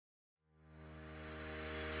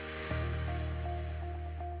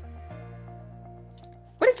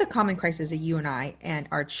What is the common crisis that you and I and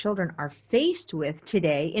our children are faced with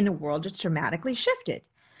today in a world that's dramatically shifted?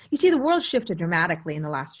 You see, the world shifted dramatically in the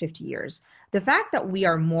last 50 years. The fact that we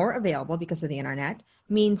are more available because of the internet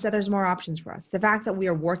means that there's more options for us. The fact that we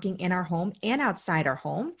are working in our home and outside our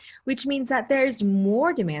home, which means that there's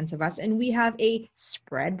more demands of us and we have a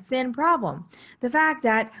spread thin problem. The fact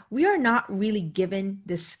that we are not really given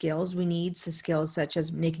the skills we need, so skills such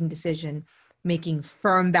as making decisions, making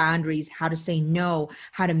firm boundaries, how to say no,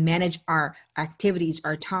 how to manage our activities,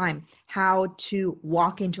 our time, how to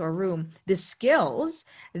walk into a room, the skills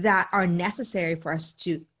that are necessary for us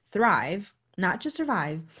to thrive, not just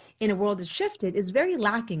survive, in a world that's shifted is very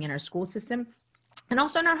lacking in our school system and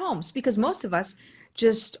also in our homes, because most of us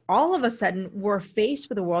just all of a sudden were faced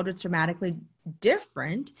with a world that's dramatically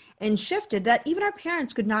different and shifted that even our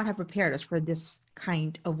parents could not have prepared us for this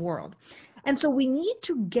kind of world. And so we need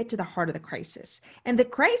to get to the heart of the crisis. And the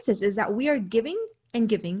crisis is that we are giving and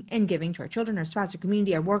giving and giving to our children, our spouse, our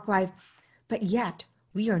community, our work life, but yet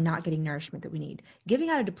we are not getting nourishment that we need. Giving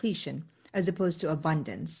out of depletion as opposed to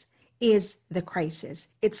abundance is the crisis.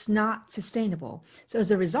 It's not sustainable. So as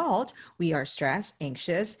a result, we are stressed,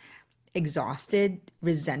 anxious, exhausted,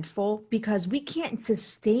 resentful, because we can't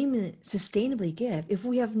sustainably give if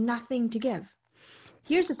we have nothing to give.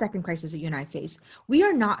 Here's the second crisis that you and I face. We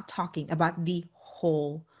are not talking about the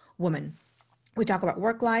whole woman. We talk about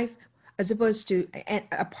work life as opposed to, and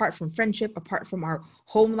apart from friendship, apart from our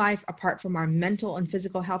home life, apart from our mental and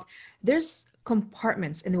physical health, there's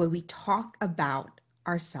compartments in the way we talk about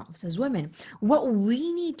ourselves as women. What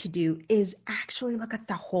we need to do is actually look at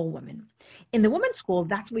the whole woman. In the women's school,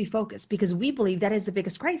 that's what we focus, because we believe that is the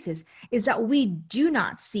biggest crisis, is that we do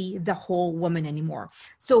not see the whole woman anymore.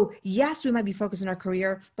 So yes, we might be focused on our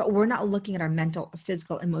career, but we're not looking at our mental,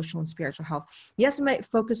 physical, emotional, and spiritual health. Yes, we might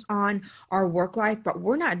focus on our work life, but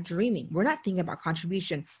we're not dreaming. We're not thinking about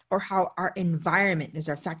contribution or how our environment is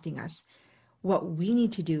affecting us. What we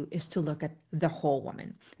need to do is to look at the whole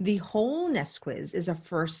woman. The wholeness quiz is the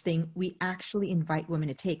first thing we actually invite women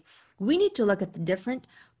to take. We need to look at the different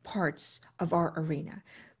parts of our arena,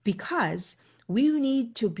 because we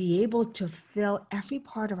need to be able to fill every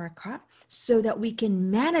part of our cup so that we can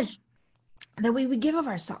manage the way we give of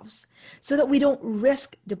ourselves, so that we don't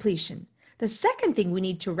risk depletion. The second thing we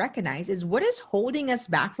need to recognize is what is holding us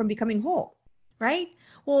back from becoming whole, right?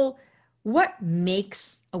 Well, what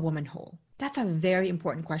makes a woman whole? That's a very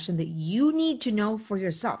important question that you need to know for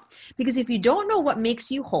yourself. Because if you don't know what makes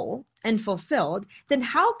you whole and fulfilled, then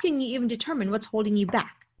how can you even determine what's holding you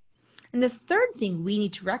back? And the third thing we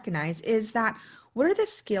need to recognize is that what are the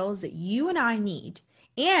skills that you and I need,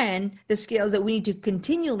 and the skills that we need to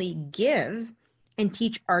continually give and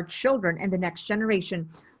teach our children and the next generation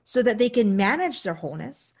so that they can manage their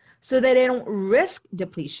wholeness, so that they don't risk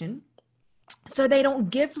depletion, so they don't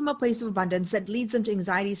give from a place of abundance that leads them to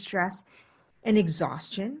anxiety, stress, and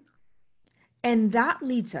exhaustion. And that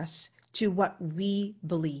leads us to what we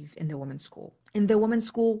believe in the women's school. In the women's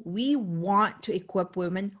school, we want to equip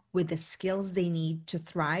women with the skills they need to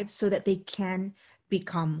thrive so that they can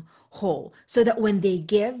become whole, so that when they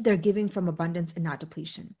give, they're giving from abundance and not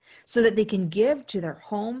depletion, so that they can give to their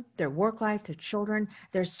home, their work life, their children,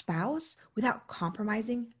 their spouse without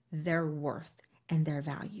compromising their worth and their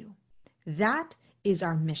value. That is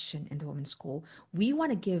our mission in the women's school. We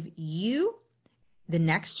want to give you, the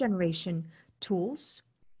next generation, tools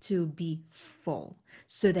to be full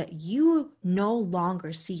so that you no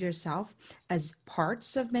longer see yourself as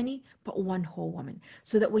parts of many, but one whole woman.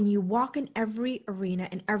 So that when you walk in every arena,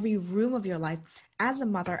 in every room of your life, as a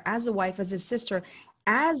mother, as a wife, as a sister,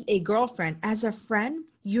 as a girlfriend, as a friend,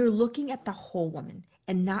 you're looking at the whole woman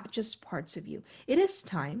and not just parts of you. It is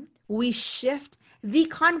time we shift the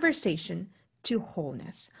conversation to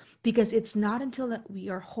wholeness, because it's not until that we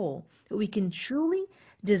are whole that we can truly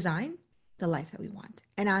design the life that we want.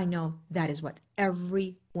 And I know that is what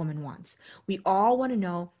every woman wants. We all want to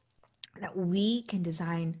know that we can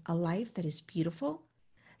design a life that is beautiful,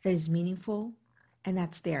 that is meaningful, and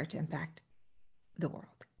that's there to impact the world.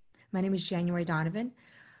 My name is January Donovan,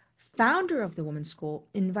 founder of the Women's School,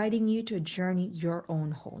 inviting you to journey your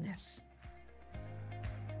own wholeness.